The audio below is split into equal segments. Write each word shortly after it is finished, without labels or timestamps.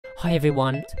Hi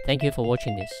everyone, thank you for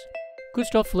watching this.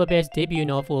 Gustave Flaubert's debut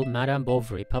novel Madame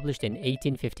Bovary, published in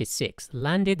 1856,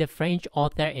 landed the French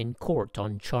author in court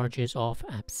on charges of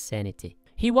obscenity.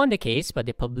 He won the case, but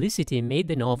the publicity made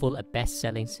the novel a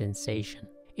best-selling sensation.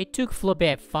 It took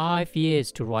Flaubert 5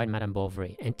 years to write Madame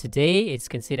Bovary, and today it's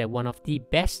considered one of the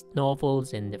best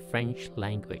novels in the French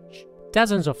language.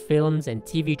 Dozens of films and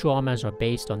TV dramas are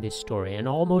based on this story, and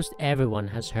almost everyone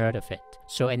has heard of it.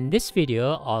 So in this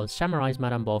video, I'll summarize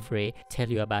Madame Bovary, tell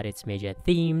you about its major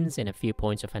themes and a few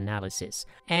points of analysis,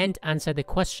 and answer the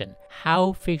question,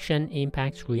 how fiction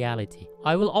impacts reality.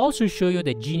 I will also show you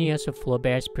the genius of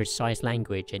Flaubert's precise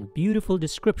language and beautiful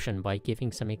description by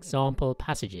giving some example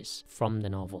passages from the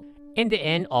novel. In the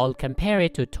end, I'll compare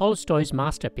it to Tolstoy's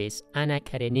masterpiece Anna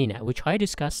Karenina, which I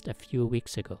discussed a few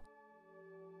weeks ago.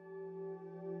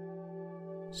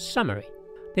 Summary.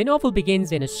 The novel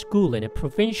begins in a school in a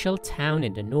provincial town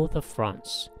in the north of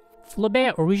France.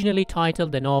 Flaubert originally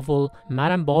titled the novel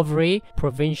Madame Bovary,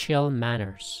 Provincial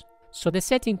Manners, so the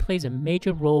setting plays a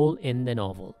major role in the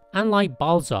novel. Unlike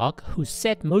Balzac, who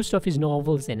set most of his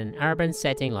novels in an urban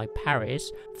setting like Paris,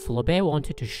 Flaubert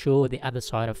wanted to show the other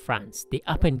side of France, the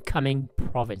up-and-coming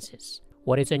provinces.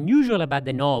 What is unusual about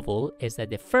the novel is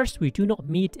that at first we do not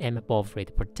meet Emma Bovary,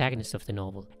 the protagonist of the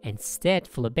novel. Instead,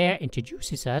 Flaubert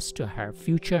introduces us to her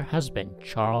future husband,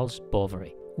 Charles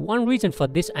Bovary. One reason for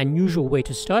this unusual way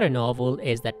to start a novel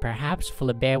is that perhaps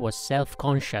Flaubert was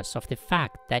self-conscious of the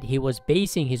fact that he was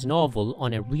basing his novel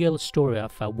on a real story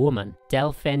of a woman,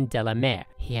 Delphine de la Mare.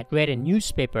 He had read a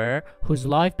newspaper whose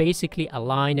life basically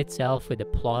aligned itself with the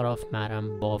plot of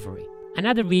Madame Bovary.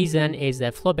 Another reason is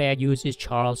that Flaubert uses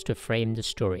Charles to frame the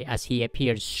story, as he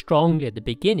appears strongly at the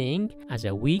beginning as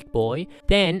a weak boy,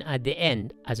 then at the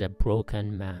end as a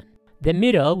broken man. The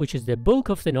middle, which is the bulk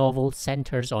of the novel,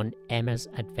 centers on Emma's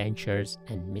adventures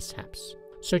and mishaps.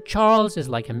 So Charles is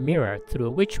like a mirror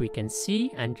through which we can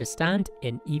see, understand,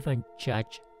 and even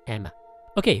judge Emma.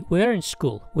 Okay, we're in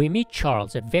school. We meet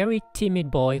Charles, a very timid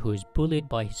boy who is bullied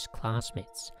by his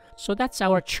classmates. So that's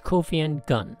our Chekhovian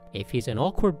gun. If he's an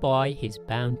awkward boy, he's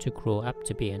bound to grow up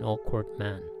to be an awkward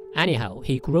man. Anyhow,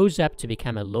 he grows up to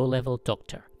become a low-level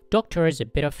doctor. Doctor is a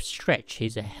bit of a stretch.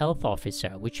 He's a health officer,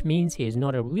 which means he is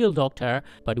not a real doctor,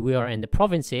 but we are in the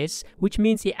provinces, which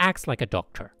means he acts like a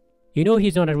doctor. You know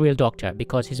he's not a real doctor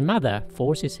because his mother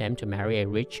forces him to marry a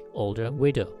rich, older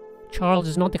widow. Charles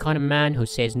is not the kind of man who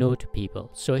says no to people,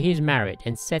 so he's married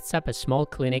and sets up a small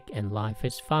clinic and life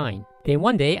is fine. Then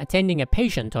one day, attending a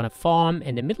patient on a farm,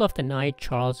 in the middle of the night,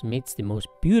 Charles meets the most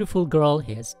beautiful girl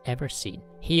he has ever seen.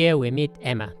 Here we meet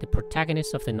Emma, the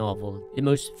protagonist of the novel, the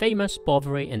most famous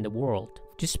Bovary in the world.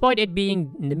 Despite it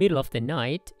being in the middle of the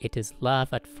night, it is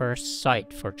love at first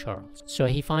sight for Charles. So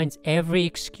he finds every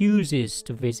excuse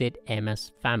to visit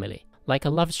Emma's family, like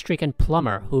a love-stricken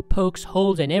plumber who pokes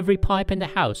holes in every pipe in the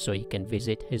house so he can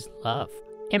visit his love.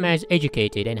 Emma is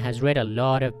educated and has read a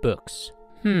lot of books.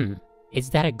 Is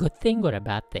that a good thing or a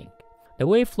bad thing? The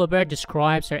way Flaubert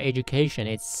describes her education,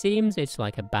 it seems it's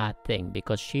like a bad thing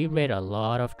because she read a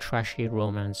lot of trashy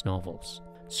romance novels.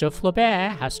 So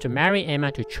Flaubert has to marry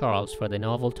Emma to Charles for the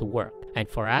novel to work, and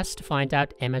for us to find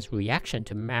out Emma's reaction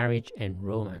to marriage and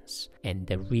romance in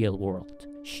the real world.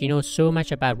 She knows so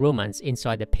much about romance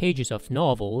inside the pages of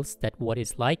novels that what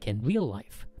it's like in real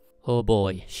life. Oh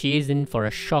boy, she is in for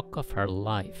a shock of her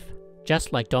life.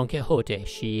 Just like Don Quixote,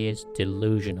 she is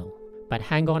delusional. But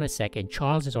hang on a second,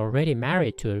 Charles is already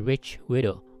married to a rich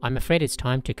widow. I'm afraid it's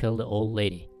time to kill the old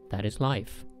lady. That is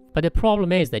life. But the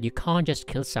problem is that you can't just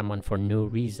kill someone for no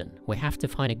reason. We have to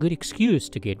find a good excuse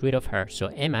to get rid of her so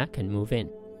Emma can move in.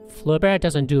 Flaubert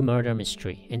doesn't do murder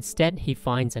mystery. Instead, he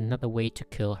finds another way to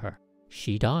kill her.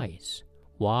 She dies.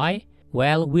 Why?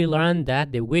 Well, we learn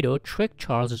that the widow tricked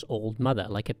Charles's old mother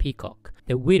like a peacock.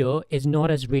 The widow is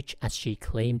not as rich as she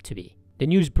claimed to be. The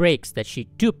news breaks that she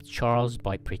duped Charles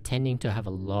by pretending to have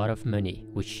a lot of money,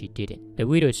 which she didn't. The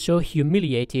widow is so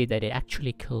humiliated that it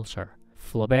actually kills her.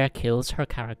 Flaubert kills her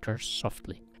character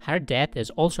softly. Her death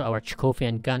is also our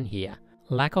Chekhovian gun here.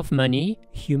 Lack of money,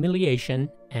 humiliation,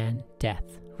 and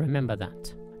death. Remember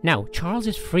that. Now, Charles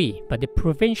is free, but the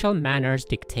provincial manners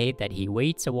dictate that he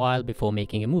waits a while before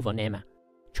making a move on Emma.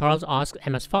 Charles asks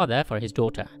Emma's father for his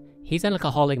daughter. He's an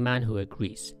alcoholic man who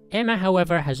agrees. Emma,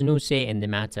 however, has no say in the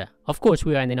matter. Of course,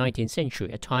 we are in the 19th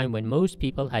century, a time when most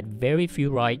people had very few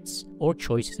rights or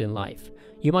choices in life.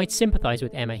 You might sympathize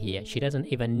with Emma here. She doesn't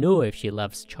even know if she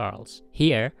loves Charles.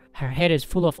 Here, her head is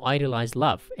full of idealized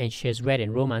love, and she has read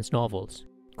in romance novels.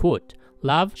 Quote,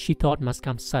 Love, she thought, must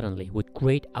come suddenly, with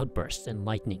great outbursts and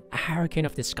lightning, a hurricane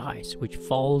of the skies which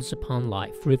falls upon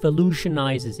life,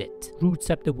 revolutionizes it, roots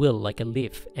up the will like a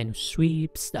leaf, and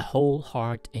sweeps the whole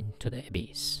heart into the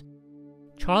abyss.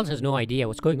 Charles has no idea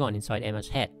what's going on inside Emma's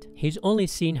head. He's only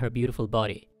seen her beautiful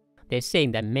body. They're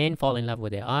saying that men fall in love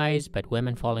with their eyes, but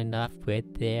women fall in love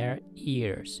with their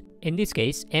ears. In this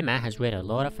case, Emma has read a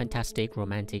lot of fantastic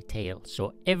romantic tales,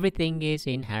 so everything is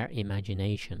in her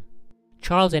imagination.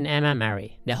 Charles and Emma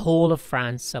marry. The whole of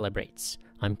France celebrates.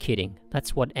 I'm kidding.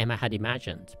 That's what Emma had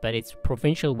imagined, but it's a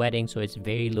provincial wedding, so it's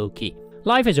very low-key.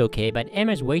 Life is okay, but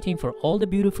Emma's waiting for all the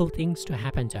beautiful things to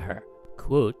happen to her.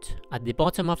 Quote, at the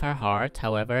bottom of her heart,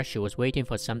 however, she was waiting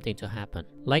for something to happen.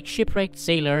 Like shipwrecked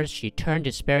sailors, she turned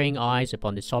despairing eyes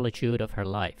upon the solitude of her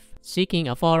life, seeking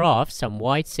afar off some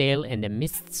white sail in the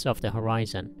mists of the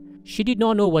horizon. She did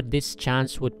not know what this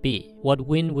chance would be, what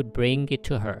wind would bring it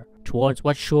to her, towards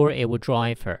what shore it would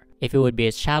drive her, if it would be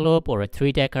a shallop or a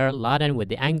three-decker laden with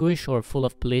the anguish or full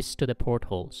of bliss to the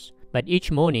portholes. But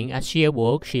each morning as she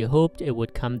awoke, she hoped it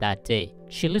would come that day.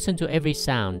 She listened to every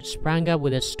sound, sprang up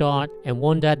with a start, and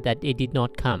wondered that it did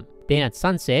not come. Then at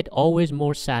sunset, always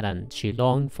more saddened, she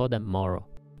longed for the morrow.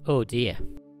 Oh dear.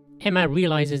 Emma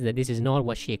realizes that this is not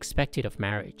what she expected of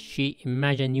marriage. She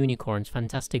imagined unicorns,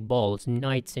 fantastic balls,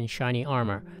 knights in shiny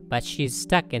armor, but she's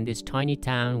stuck in this tiny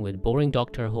town with a boring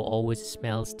doctor who always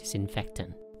smells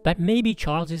disinfectant. But maybe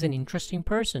Charles is an interesting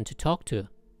person to talk to.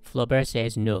 Flaubert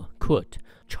says no. Quote,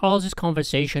 Charles's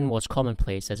conversation was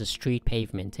commonplace as a street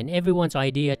pavement, and everyone's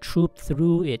idea trooped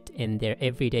through it in their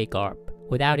everyday garb,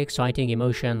 without exciting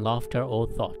emotion, laughter, or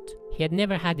thought. He had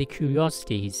never had the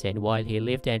curiosity, he said, while he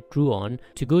lived at Rouen,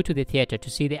 to go to the theatre to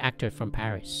see the actor from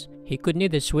Paris. He could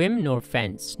neither swim, nor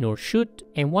fence, nor shoot,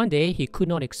 and one day he could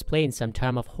not explain some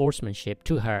term of horsemanship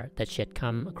to her that she had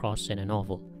come across in a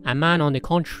novel. A man, on the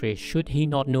contrary, should he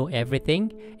not know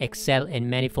everything, excel in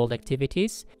manifold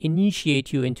activities,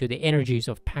 initiate you into the energies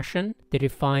of passion, the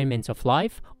refinements of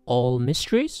life, all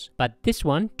mysteries? But this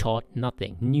one taught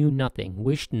nothing, knew nothing,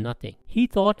 wished nothing. He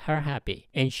thought her happy,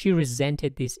 and she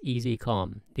resented this easy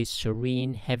calm, this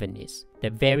serene heaviness, the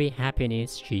very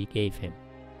happiness she gave him.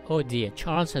 Oh dear,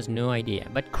 Charles has no idea,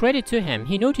 but credit to him,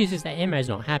 he notices that Emma is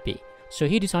not happy, so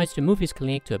he decides to move his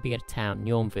clinic to a bigger town,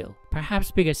 Yonville.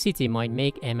 Perhaps bigger city might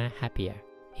make Emma happier.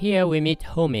 Here we meet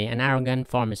Home, an arrogant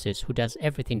pharmacist who does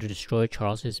everything to destroy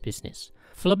Charles's business.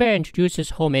 Flaubert introduces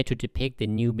Home to depict the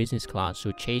new business class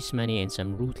who chase money in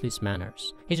some ruthless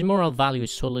manners. His moral value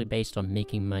is solely based on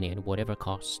making money at whatever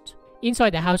cost.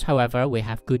 Inside the house, however, we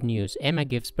have good news. Emma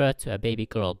gives birth to a baby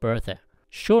girl, Bertha.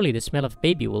 Surely the smell of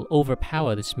baby will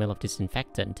overpower the smell of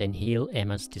disinfectant and heal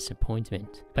Emma's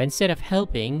disappointment. But instead of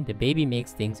helping, the baby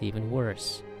makes things even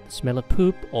worse. The smell of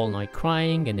poop, all night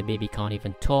crying, and the baby can't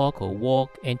even talk or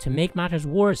walk, and to make matters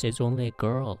worse, it's only a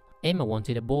girl. Emma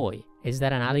wanted a boy. Is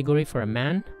that an allegory for a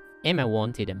man? Emma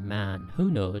wanted a man.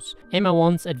 Who knows? Emma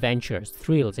wants adventures,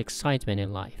 thrills, excitement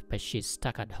in life, but she's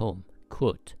stuck at home.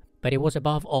 Quote, but it was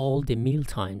above all the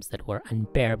mealtimes that were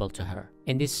unbearable to her.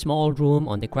 In this small room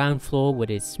on the ground floor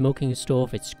with its smoking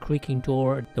stove, its creaking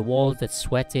door, the walls that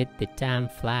sweated, the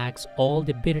damp flags, all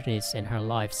the bitterness in her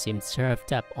life seemed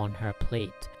served up on her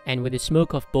plate. And with the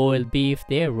smoke of boiled beef,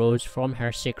 there rose from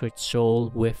her secret soul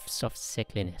whiffs of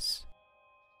sickliness.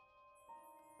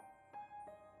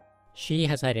 She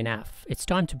has had enough. It's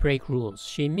time to break rules.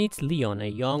 She meets Leon, a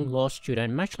young law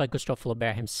student, much like Gustave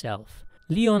Flaubert himself.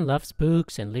 Leon loves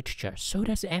books and literature, so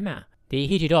does Emma. They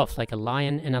hit it off like a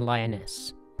lion and a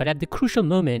lioness. But at the crucial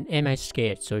moment, Emma is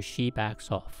scared, so she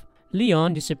backs off.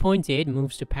 Leon, disappointed,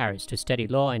 moves to Paris to study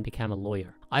law and become a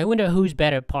lawyer. I wonder who's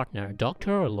better partner,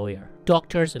 doctor or lawyer?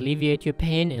 Doctors alleviate your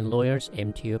pain and lawyers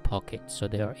empty your pocket, so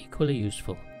they are equally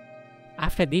useful.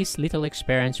 After this little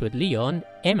experience with Leon,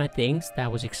 Emma thinks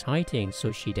that was exciting,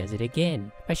 so she does it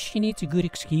again. But she needs a good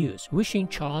excuse, wishing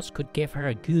Charles could give her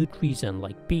a good reason,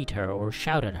 like beat her or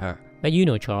shout at her. But you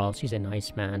know Charles, he's a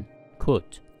nice man.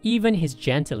 Quote, even his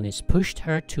gentleness pushed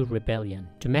her to rebellion.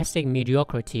 Domestic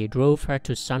mediocrity drove her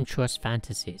to sumptuous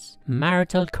fantasies.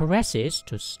 Marital caresses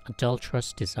to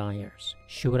adulterous desires.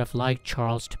 She would have liked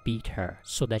Charles to beat her,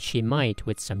 so that she might,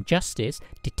 with some justice,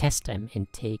 detest him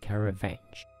and take her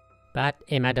revenge. But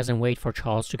Emma doesn't wait for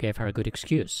Charles to give her a good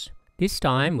excuse. This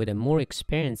time with a more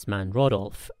experienced man,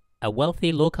 Rodolphe, a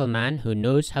wealthy local man who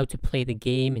knows how to play the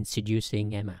game in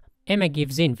seducing Emma. Emma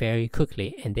gives in very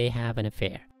quickly and they have an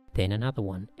affair. Then another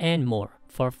one, and more,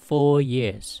 for 4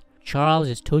 years. Charles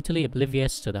is totally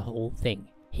oblivious to the whole thing.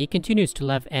 He continues to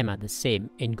love Emma the same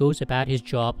and goes about his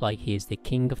job like he is the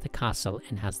king of the castle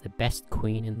and has the best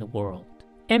queen in the world.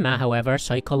 Emma, however,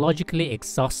 psychologically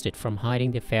exhausted from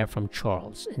hiding the affair from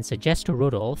Charles, and suggests to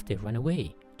Rodolphe they run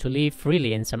away, to live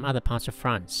freely in some other parts of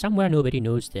France, somewhere nobody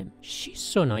knows them. She's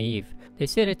so naive. They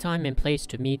set a time and place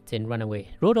to meet and run away.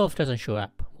 Rodolphe doesn't show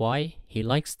up. Why? He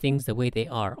likes things the way they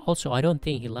are. Also, I don't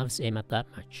think he loves Emma that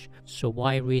much. So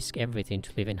why risk everything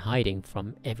to live in hiding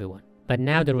from everyone? But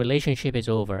now the relationship is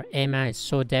over. Emma is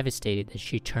so devastated that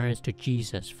she turns to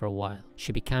Jesus for a while.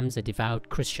 She becomes a devout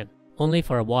Christian. Only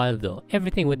for a while though.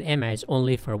 Everything with Emma is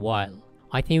only for a while.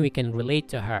 I think we can relate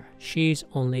to her. She's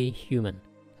only human.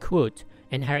 Quote,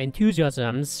 in her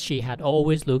enthusiasms, she had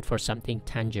always looked for something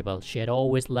tangible. She had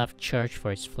always loved church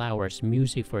for its flowers,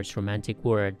 music for its romantic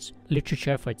words,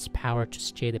 literature for its power to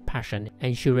stay the passion,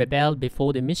 and she rebelled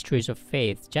before the mysteries of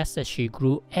faith just as she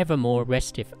grew ever more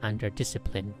restive under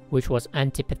discipline, which was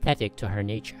antipathetic to her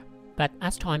nature. But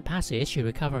as time passes, she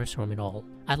recovers from it all.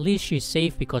 At least she's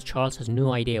safe because Charles has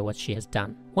no idea what she has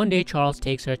done. One day Charles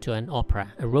takes her to an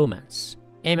opera, a romance.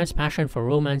 Emma's passion for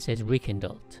romance is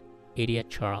rekindled. Idiot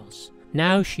Charles.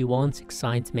 Now she wants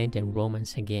excitement and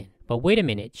romance again. But wait a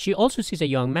minute, she also sees a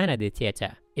young man at the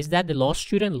theater. Is that the law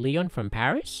student Leon from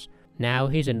Paris? Now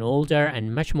he's an older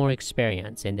and much more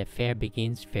experienced, and the affair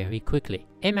begins very quickly.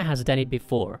 Emma has done it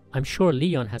before. I'm sure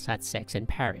Leon has had sex in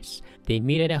Paris. They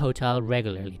meet at a hotel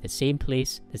regularly, the same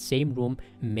place, the same room,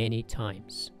 many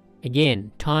times.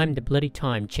 Again, time, the bloody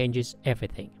time, changes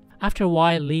everything. After a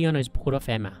while, Leon is bored of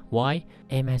Emma. Why?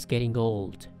 Emma is getting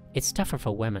old. It's tougher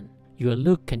for women. Your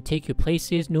look can take you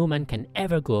places no man can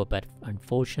ever go, but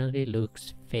unfortunately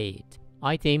looks fade.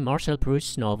 I think Marcel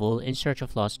Proust's novel In Search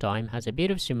of Lost Time has a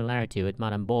bit of similarity with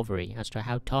Madame Bovary as to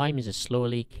how time is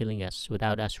slowly killing us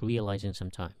without us realizing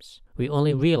sometimes. We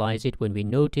only realize it when we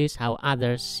notice how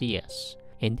others see us.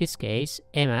 In this case,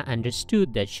 Emma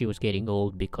understood that she was getting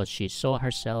old because she saw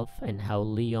herself and how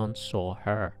Leon saw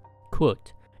her.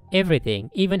 Quote, everything,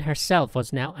 even herself,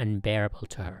 was now unbearable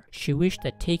to her. She wished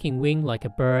that taking wing like a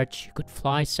bird, she could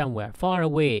fly somewhere far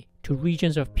away to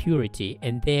regions of purity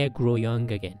and there grow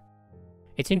young again.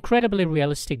 It's an incredibly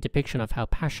realistic depiction of how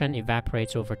passion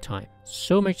evaporates over time.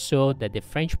 So much so that the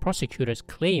French prosecutors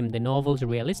claimed the novel's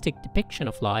realistic depiction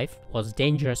of life was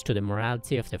dangerous to the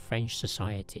morality of the French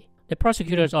society. The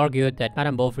prosecutors argued that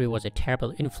Madame Bovary was a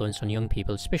terrible influence on young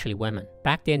people, especially women.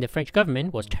 Back then, the French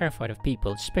government was terrified of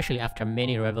people, especially after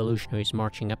many revolutionaries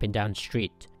marching up and down the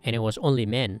street. And it was only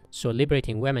men, so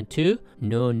liberating women too?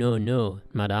 No, no, no,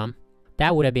 madame.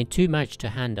 That would have been too much to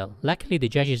handle. Luckily, the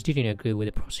judges didn't agree with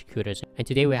the prosecutors, and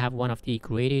today we have one of the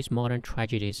greatest modern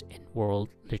tragedies in world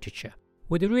literature.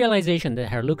 With the realization that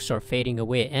her looks are fading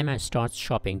away, Emma starts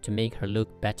shopping to make her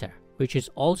look better, which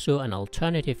is also an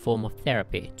alternative form of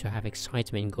therapy to have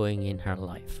excitement going in her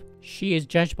life. She is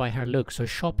judged by her looks, so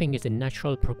shopping is a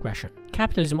natural progression.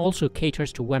 Capitalism also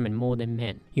caters to women more than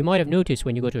men. You might have noticed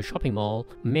when you go to a shopping mall,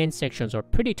 men's sections are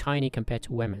pretty tiny compared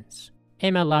to women's.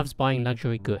 Emma loves buying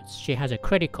luxury goods. She has a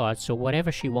credit card, so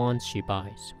whatever she wants, she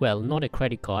buys. Well, not a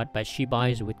credit card, but she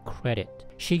buys with credit.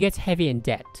 She gets heavy in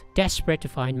debt. Desperate to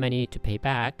find money to pay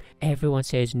back, everyone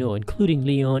says no, including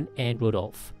Leon and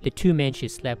Rodolphe, the two men she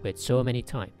slept with so many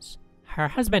times. Her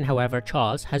husband, however,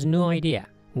 Charles, has no idea.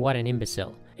 What an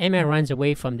imbecile. Emma runs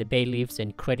away from the bailiffs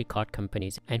and credit card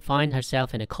companies and finds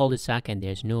herself in a cul-de-sac and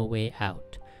there's no way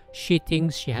out. She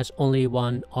thinks she has only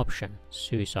one option: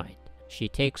 suicide. She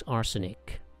takes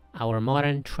arsenic. Our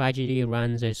modern tragedy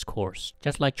runs its course.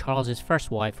 Just like Charles's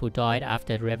first wife, who died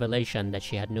after the revelation that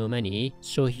she had no money,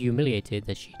 so humiliated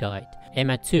that she died.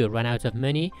 Emma too ran out of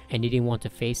money and didn't want to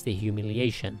face the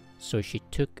humiliation, so she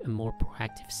took a more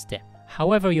proactive step.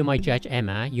 However you might judge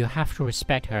Emma, you have to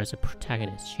respect her as a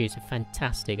protagonist. She is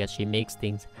fantastic as she makes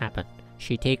things happen.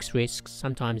 She takes risks.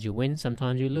 Sometimes you win,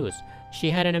 sometimes you lose. She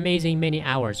had an amazing many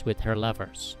hours with her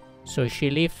lovers. So she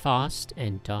lived fast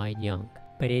and died young.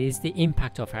 But it is the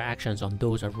impact of her actions on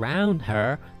those around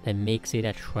her that makes it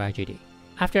a tragedy.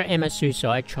 After Emma's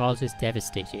suicide, Charles is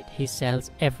devastated. He sells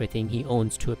everything he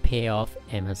owns to pay off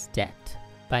Emma's debt.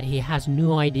 But he has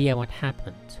no idea what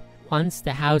happened. Once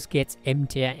the house gets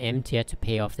emptier and emptier to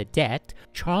pay off the debt,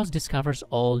 Charles discovers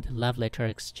all the love letter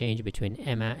exchange between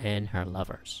Emma and her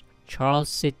lovers. Charles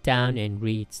sits down and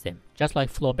reads them. Just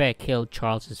like Flaubert killed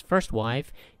Charles's first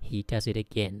wife, he does it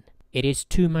again. It is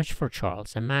too much for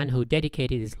Charles, a man who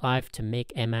dedicated his life to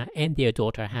make Emma and their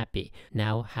daughter happy,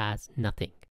 now has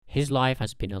nothing. His life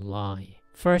has been a lie.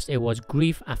 First it was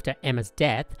grief after Emma's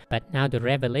death, but now the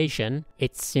revelation,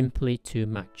 it's simply too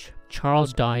much.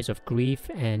 Charles dies of grief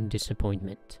and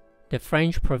disappointment. The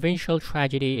French provincial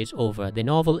tragedy is over. The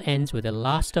novel ends with the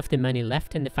last of the money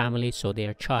left in the family, so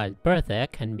their child, Bertha,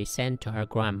 can be sent to her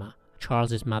grandma,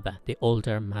 Charles's mother, the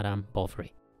older Madame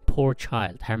Bovary. poor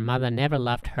child. Her mother never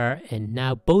loved her, and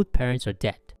now both parents are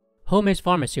dead. Homer's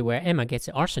pharmacy, where Emma gets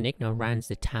arsenic, now runs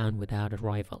the town without a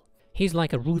rival. He's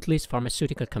like a ruthless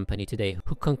pharmaceutical company today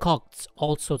who concocts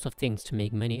all sorts of things to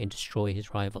make money and destroy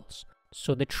his rivals.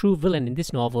 So the true villain in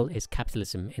this novel is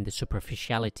capitalism and the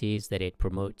superficialities that it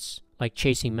promotes, like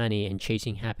chasing money and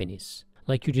chasing happiness,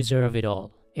 like you deserve it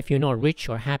all. If you're not rich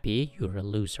or happy, you're a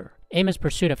loser. Emma's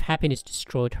pursuit of happiness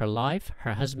destroyed her life,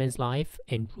 her husband's life,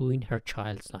 and ruined her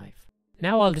child's life.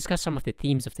 Now I'll discuss some of the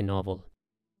themes of the novel.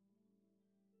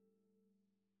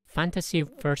 Fantasy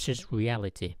versus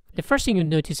reality. The first thing you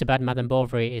notice about Madame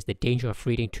Bovary is the danger of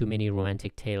reading too many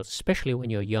romantic tales, especially when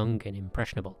you're young and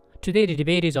impressionable. Today the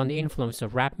debate is on the influence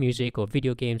of rap music or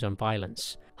video games on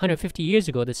violence. 150 years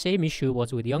ago, the same issue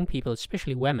was with young people,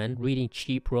 especially women, reading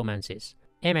cheap romances.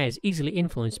 Emma is easily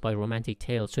influenced by romantic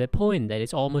tales to a point that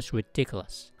is almost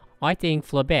ridiculous. I think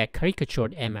Flaubert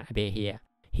caricatured Emma a bit here.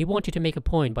 He wanted to make a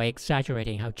point by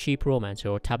exaggerating how cheap romance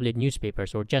or tabloid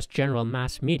newspapers or just general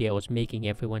mass media was making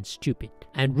everyone stupid,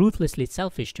 and ruthlessly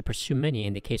selfish to pursue money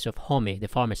in the case of Homer the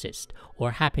pharmacist,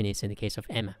 or happiness in the case of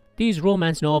Emma. These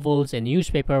romance novels and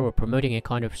newspaper were promoting a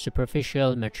kind of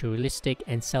superficial, materialistic,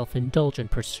 and self-indulgent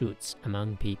pursuits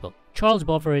among people. Charles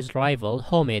Bovary's rival,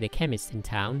 Homer the chemist in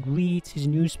town, reads his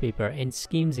newspaper and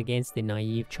schemes against the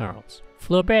naive Charles.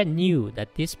 Flaubert knew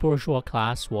that this bourgeois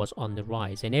class was on the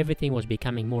rise and everything was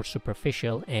becoming more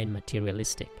superficial and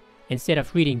materialistic. Instead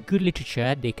of reading good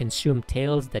literature, they consumed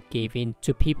tales that gave in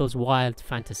to people's wild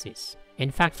fantasies. In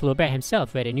fact, Flaubert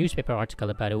himself read a newspaper article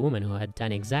about a woman who had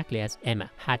done exactly as Emma,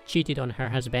 had cheated on her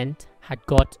husband, had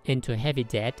got into heavy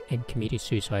debt, and committed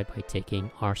suicide by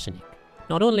taking arsenic.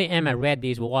 Not only Emma read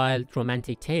these wild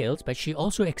romantic tales, but she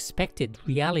also expected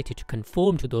reality to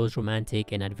conform to those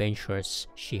romantic and adventurous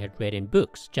she had read in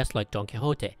books, just like Don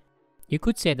Quixote. You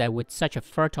could say that with such a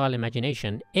fertile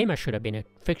imagination, Emma should have been a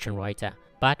fiction writer,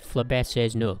 but Flaubert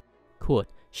says no. Quote,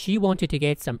 she wanted to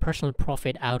get some personal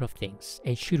profit out of things,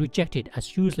 and she rejected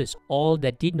as useless all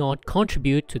that did not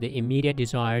contribute to the immediate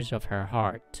desires of her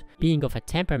heart, being of a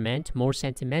temperament more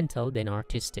sentimental than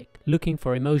artistic, looking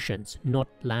for emotions, not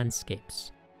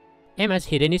landscapes. Emma's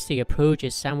hedonistic approach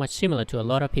is somewhat similar to a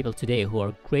lot of people today who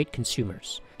are great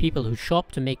consumers, people who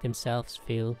shop to make themselves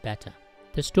feel better.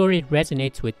 The story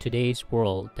resonates with today's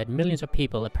world that millions of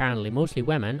people, apparently mostly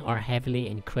women, are heavily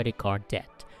in credit card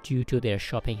debt due to their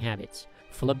shopping habits.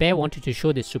 Flaubert wanted to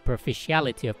show the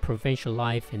superficiality of provincial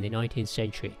life in the 19th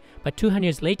century, but 200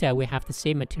 years later we have the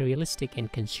same materialistic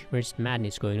and consumerist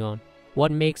madness going on.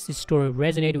 What makes this story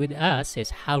resonate with us is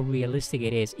how realistic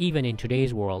it is even in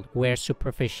today's world, where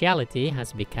superficiality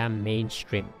has become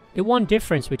mainstream. The one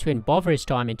difference between Bovary's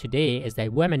time and today is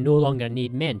that women no longer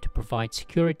need men to provide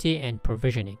security and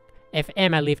provisioning. If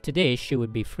Emma lived today, she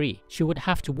would be free. She would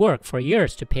have to work for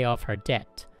years to pay off her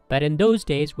debt. But in those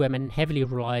days, women heavily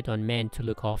relied on men to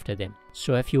look after them.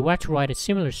 So if you were to write a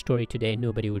similar story today,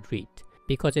 nobody would read,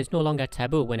 because it's no longer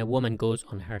taboo when a woman goes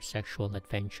on her sexual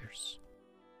adventures.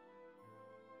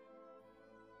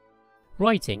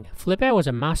 Writing. Flaubert was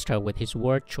a master with his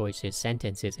word choices,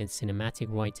 sentences, and cinematic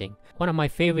writing. One of my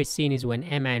favorite scenes is when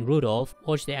Emma and Rudolph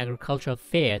watch the agricultural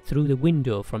fair through the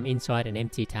window from inside an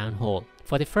empty town hall.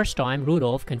 For the first time,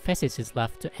 Rudolph confesses his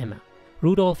love to Emma.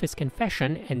 Rudolph's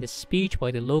confession and the speech by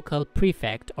the local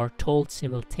prefect are told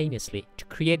simultaneously to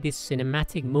create this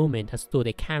cinematic moment as though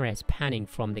the camera is panning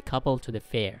from the couple to the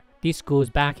fair. This goes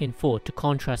back and forth to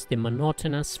contrast the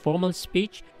monotonous formal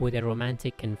speech with a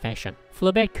romantic confession.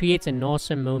 Flaubert creates an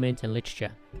awesome moment in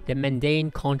literature, the mundane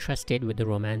contrasted with the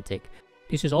romantic.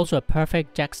 This is also a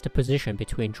perfect juxtaposition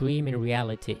between dream and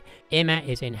reality. Emma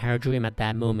is in her dream at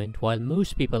that moment, while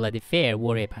most people at the fair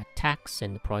worry about tax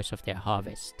and the price of their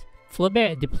harvest.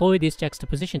 Flaubert deployed this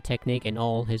juxtaposition technique in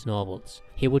all his novels.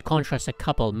 He would contrast a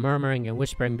couple murmuring and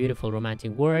whispering beautiful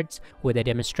romantic words with a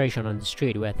demonstration on the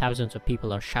street where thousands of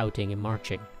people are shouting and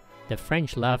marching. The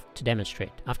French love to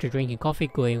demonstrate. After drinking coffee,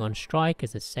 going on strike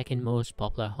is the second most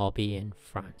popular hobby in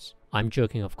France. I'm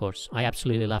joking, of course. I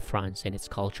absolutely love France and its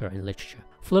culture and literature.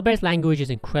 Flaubert's language is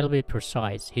incredibly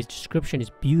precise. His description is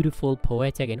beautiful,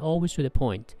 poetic, and always to the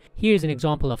point. Here is an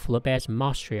example of Flaubert's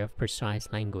mastery of precise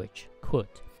language.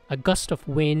 Quote, a gust of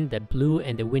wind that blew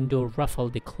and the window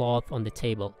ruffled the cloth on the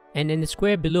table, and in the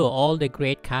square below all the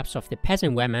great caps of the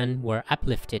peasant women were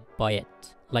uplifted by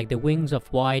it, like the wings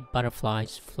of white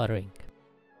butterflies fluttering.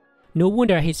 No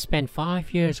wonder he spent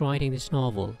 5 years writing this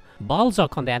novel.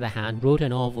 Balzac, on the other hand, wrote a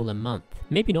novel a month.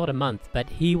 Maybe not a month, but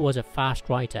he was a fast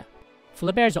writer.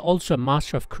 Flaubert is also a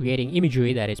master of creating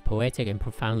imagery that is poetic and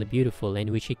profoundly beautiful,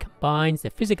 in which he combines the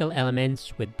physical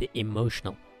elements with the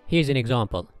emotional. Here's an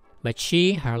example. But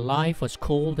her life was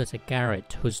cold as a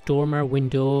garret whose dormer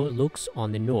window looks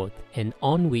on the north, and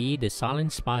ennui, the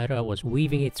silent spider, was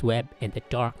weaving its web in the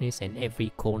darkness in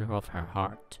every corner of her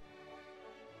heart.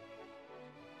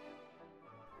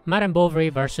 Madame Bovary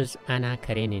versus Anna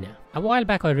Karenina. A while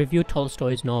back I reviewed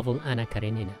Tolstoy's novel Anna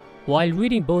Karenina. While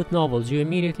reading both novels, you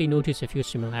immediately notice a few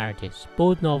similarities.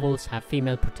 Both novels have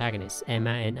female protagonists,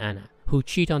 Emma and Anna, who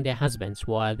cheat on their husbands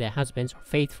while their husbands are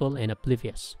faithful and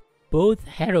oblivious. Both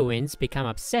heroines become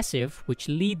obsessive, which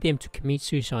lead them to commit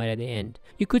suicide at the end.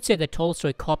 You could say that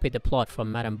Tolstoy copied the plot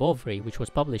from Madame Bovary, which was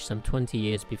published some 20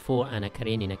 years before Anna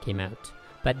Karenina came out.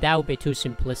 But that would be too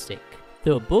simplistic.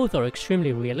 Though both are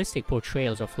extremely realistic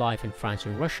portrayals of life in France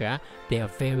and Russia, they are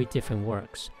very different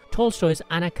works. Tolstoy's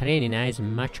Anna Karenina is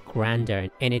much grander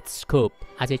in its scope,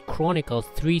 as it chronicles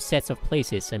 3 sets of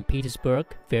places: St. Petersburg,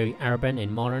 very urban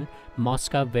and modern,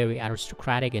 Moscow, very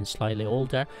aristocratic and slightly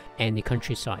older, and the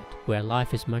countryside, where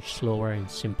life is much slower and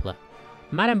simpler.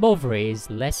 Madame Bovary is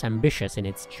less ambitious in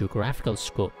its geographical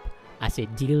scope, as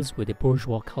it deals with the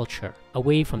bourgeois culture,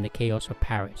 away from the chaos of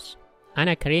Paris.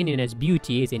 Anna Karenina's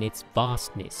beauty is in its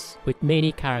vastness, with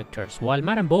many characters, while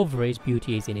Madame Bovary's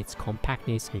beauty is in its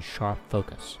compactness and sharp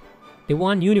focus. The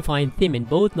one unifying theme in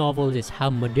both novels is how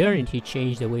modernity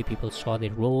changed the way people saw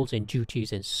their roles and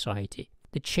duties in society.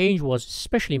 The change was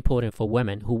especially important for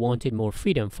women who wanted more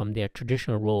freedom from their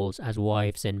traditional roles as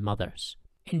wives and mothers.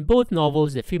 In both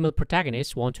novels, the female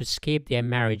protagonists want to escape their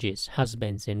marriages,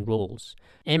 husbands, and roles.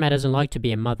 Emma doesn't like to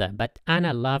be a mother, but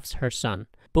Anna loves her son.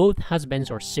 Both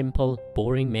husbands are simple,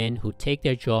 boring men who take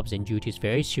their jobs and duties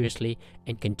very seriously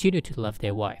and continue to love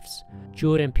their wives.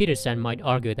 Jordan Peterson might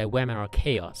argue that women are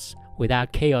chaos.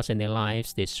 Without chaos in their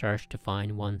lives, they search to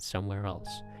find one somewhere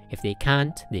else. If they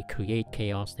can't, they create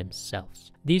chaos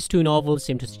themselves. These 2 novels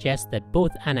seem to suggest that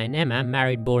both Anna and Emma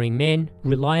married boring men,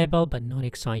 reliable but not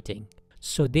exciting.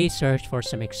 So they searched for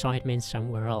some excitement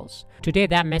somewhere else. Today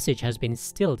that message has been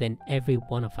instilled in every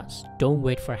one of us. Don't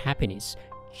wait for happiness,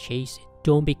 chase it.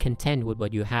 Don't be content with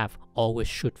what you have, always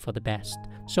shoot for the best.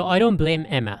 So I don't blame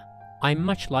Emma. I'm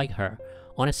much like her.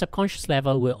 On a subconscious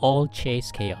level, we all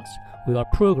chase chaos. We are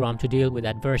programmed to deal with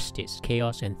adversities,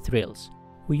 chaos and thrills.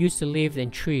 We used to live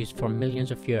in trees for millions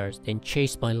of years, then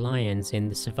chased by lions in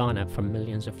the savannah for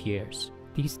millions of years.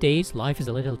 These days, life is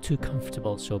a little too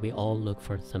comfortable, so we all look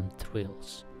for some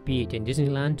thrills, be it in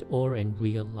Disneyland or in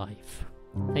real life.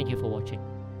 Thank you for watching.